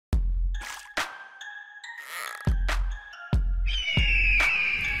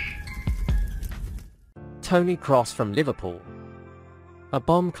Toni Kroos from Liverpool. A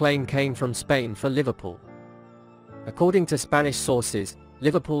bomb claim came from Spain for Liverpool. According to Spanish sources,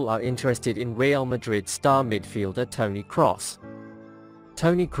 Liverpool are interested in Real Madrid star midfielder Toni Kroos.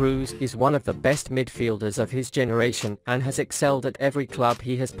 Toni Kroos is one of the best midfielders of his generation and has excelled at every club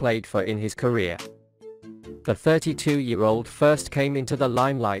he has played for in his career. The 32-year-old first came into the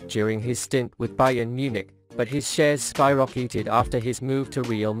limelight during his stint with Bayern Munich, but his shares skyrocketed after his move to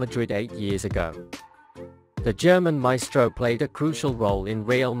Real Madrid 8 years ago. The German maestro played a crucial role in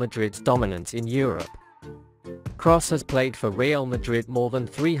Real Madrid's dominance in Europe. Kroos has played for Real Madrid more than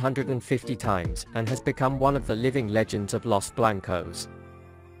 350 times and has become one of the living legends of Los Blancos.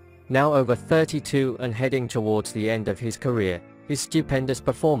 Now over 32 and heading towards the end of his career, his stupendous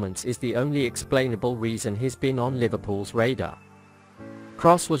performance is the only explainable reason he's been on Liverpool's radar.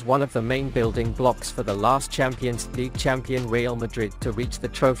 Kroos was one of the main building blocks for the last Champions League champion Real Madrid to reach the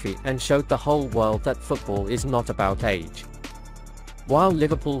trophy and showed the whole world that football is not about age. While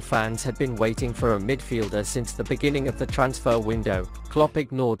Liverpool fans had been waiting for a midfielder since the beginning of the transfer window, Klopp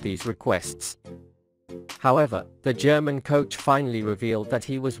ignored these requests. However, the German coach finally revealed that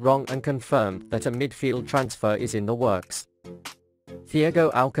he was wrong and confirmed that a midfield transfer is in the works.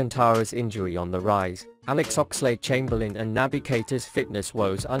 Thiago Alcantara's injury on the rise, Alex Oxlade-Chamberlain and Naby Keita's fitness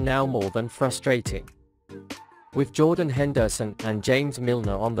woes are now more than frustrating. With Jordan Henderson and James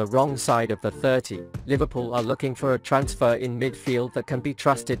Milner on the wrong side of the 30, Liverpool are looking for a transfer in midfield that can be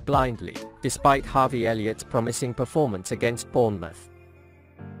trusted blindly, despite Harvey Elliott's promising performance against Bournemouth.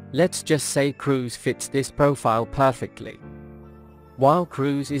 Let's just say Kroos fits this profile perfectly. While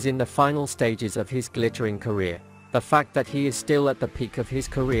Kroos is in the final stages of his glittering career, the fact that he is still at the peak of his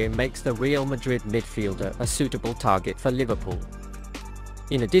career makes the Real Madrid midfielder a suitable target for Liverpool.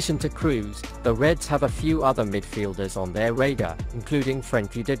 In addition to Kroos, the Reds have a few other midfielders on their radar, including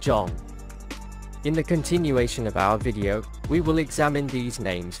Frenkie de Jong. In the continuation of our video, we will examine these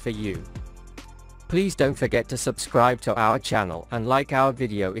names for you. Please don't forget to subscribe to our channel and like our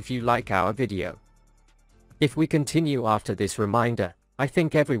video if you like our video. If we continue after this reminder, I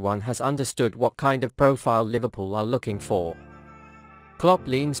think everyone has understood what kind of profile Liverpool are looking for. Klopp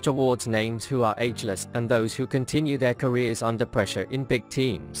leans towards names who are ageless and those who continue their careers under pressure in big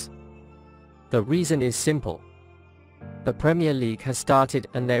teams. The reason is simple. The Premier League has started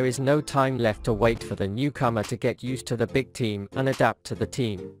and there is no time left to wait for the newcomer to get used to the big team and adapt to the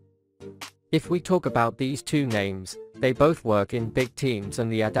team. If we talk about these two names, they both work in big teams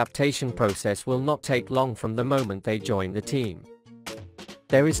and the adaptation process will not take long from the moment they join the team.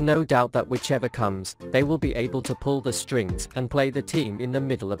 There is no doubt that whichever comes, they will be able to pull the strings and play the team in the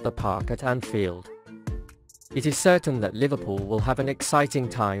middle of the park at Anfield. It is certain that Liverpool will have an exciting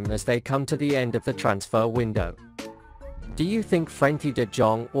time as they come to the end of the transfer window. Do you think Frenkie de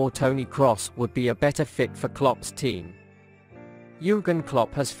Jong or Toni Kroos would be a better fit for Klopp's team? Jürgen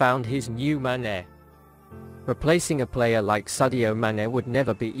Klopp has found his new Mane. Replacing a player like Sadio Mane would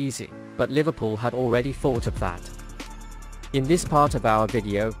never be easy, but Liverpool had already thought of that. In this part of our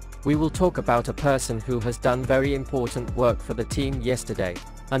video, we will talk about a person who has done very important work for the team yesterday,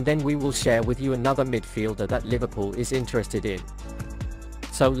 and then we will share with you another midfielder that Liverpool is interested in.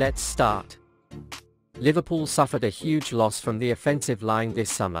 So let's start. Liverpool suffered a huge loss from the offensive line this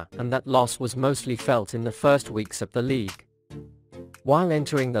summer, and that loss was mostly felt in the first weeks of the league. While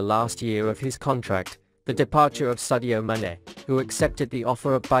entering the last year of his contract, the departure of Sadio Mane, who accepted the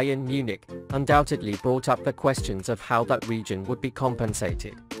offer of Bayern Munich, undoubtedly brought up the questions of how that region would be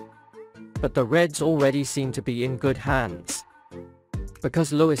compensated. But the Reds already seem to be in good hands.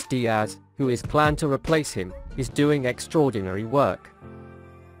 Because Luis Diaz, who is planned to replace him, is doing extraordinary work.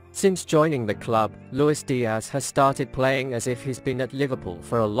 Since joining the club, Luis Diaz has started playing as if he's been at Liverpool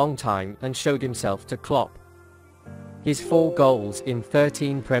for a long time and showed himself to Klopp. His 4 goals in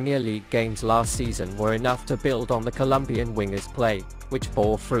 13 Premier League games last season were enough to build on the Colombian winger's play, which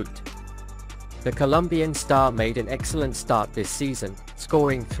bore fruit. The Colombian star made an excellent start this season,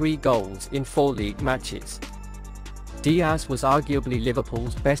 scoring 3 goals in 4 league matches. Diaz was arguably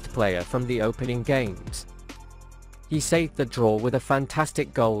Liverpool's best player from the opening games. He saved the draw with a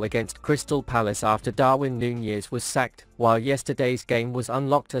fantastic goal against Crystal Palace after Darwin Nunez was sacked, while yesterday's game was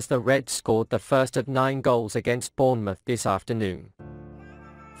unlocked as the Reds scored the first of 9 goals against Bournemouth this afternoon.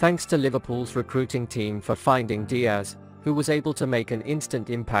 Thanks to Liverpool's recruiting team for finding Diaz, who was able to make an instant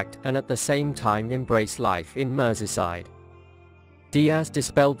impact and at the same time embrace life in Merseyside. Diaz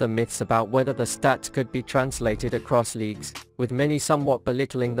dispelled the myths about whether the stats could be translated across leagues, with many somewhat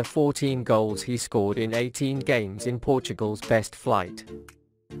belittling the 14 goals he scored in 18 games in Portugal's best flight.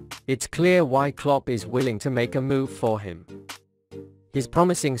 It's clear why Klopp is willing to make a move for him. His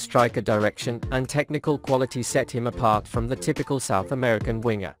promising striker direction and technical quality set him apart from the typical South American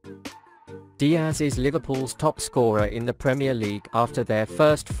winger. Diaz is Liverpool's top scorer in the Premier League after their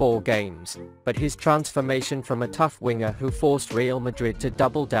first 4 games, but his transformation from a tough winger who forced Real Madrid to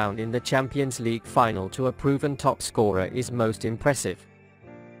double down in the Champions League final to a proven top scorer is most impressive.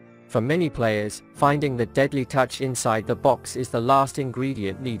 For many players, finding the deadly touch inside the box is the last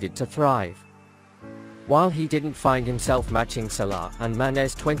ingredient needed to thrive. While he didn't find himself matching Salah and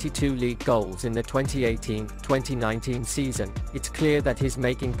Mane's 22 league goals in the 2018-2019 season, it's clear that he's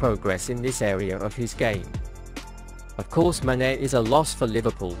making progress in this area of his game. Of course, Mane is a loss for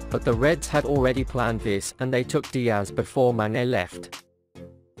Liverpool, but the Reds had already planned this and they took Diaz before Mane left.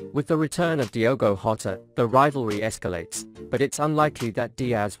 With the return of Diogo Jota, the rivalry escalates, but it's unlikely that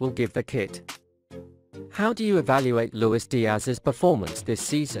Diaz will give the kit. How do you evaluate Luis Diaz's performance this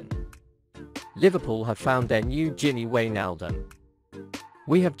season? Liverpool have found their new Gini Wijnaldum.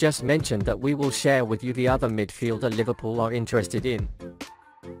 We have just mentioned that we will share with you the other midfielder Liverpool are interested in.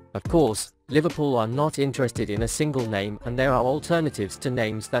 Of course, Liverpool are not interested in a single name and there are alternatives to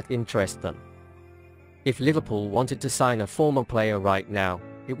names that interest them. If Liverpool wanted to sign a former player right now,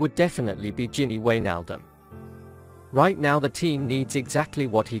 it would definitely be Gini Wijnaldum. Right now the team needs exactly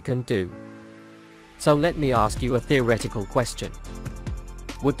what he can do. So let me ask you a theoretical question.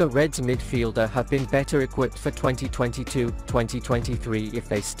 Would the Reds midfielder have been better equipped for 2022-2023 if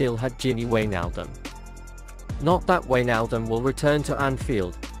they still had Gini Wijnaldum? Not that Wijnaldum will return to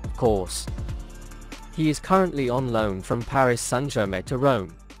Anfield, of course. He is currently on loan from Paris Saint-Germain to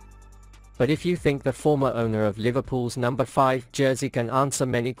Rome. But if you think the former owner of Liverpool's number 5 jersey can answer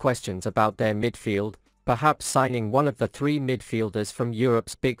many questions about their midfield, perhaps signing one of the 3 midfielders from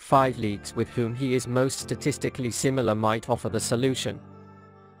Europe's Big 5 leagues with whom he is most statistically similar might offer the solution.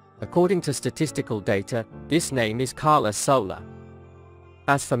 According to statistical data, this name is Carlos Soler.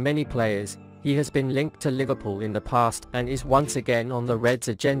 As for many players, he has been linked to Liverpool in the past and is once again on the Reds'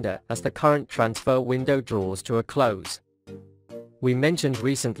 agenda as the current transfer window draws to a close. We mentioned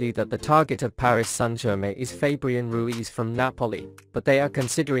recently that the target of Paris Saint-Germain is Fabian Ruiz from Napoli, but they are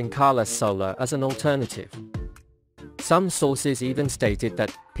considering Carlos Soler as an alternative. Some sources even stated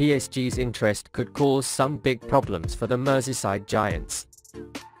that PSG's interest could cause some big problems for the Merseyside Giants.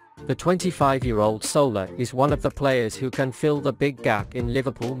 The 25-year-old Soler is one of the players who can fill the big gap in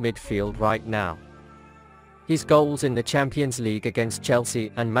Liverpool midfield right now. His goals in the Champions League against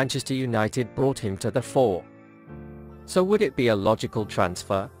Chelsea and Manchester United brought him to the fore. So would it be a logical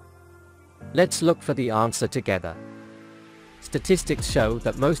transfer? Let's look for the answer together. Statistics show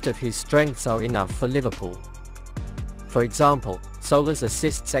that most of his strengths are enough for Liverpool. For example, Soler's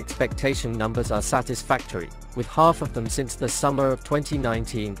assists expectation numbers are satisfactory, with half of them since the summer of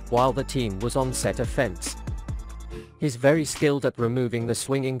 2019 while the team was on set offense. He's very skilled at removing the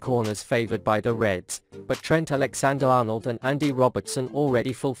swinging corners favored by the Reds, but Trent Alexander-Arnold and Andy Robertson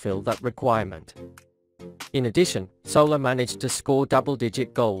already fulfill that requirement. In addition, Soler managed to score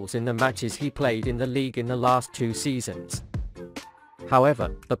double-digit goals in the matches he played in the league in the last 2 seasons.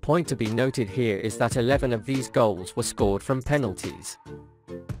 However, the point to be noted here is that 11 of these goals were scored from penalties.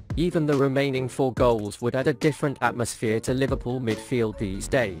 Even the remaining 4 goals would add a different atmosphere to Liverpool midfield these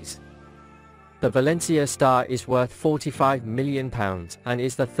days. The Valencia star is worth £45 million and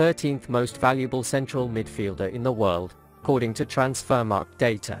is the 13th most valuable central midfielder in the world, according to Transfermarkt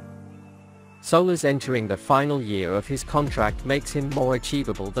data. Soler's entering the final year of his contract makes him more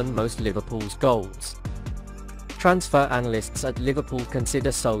achievable than most Liverpool's goals. Transfer analysts at Liverpool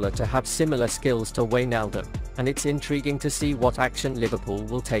consider Soler to have similar skills to Wijnaldum, and it's intriguing to see what action Liverpool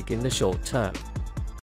will take in the short term.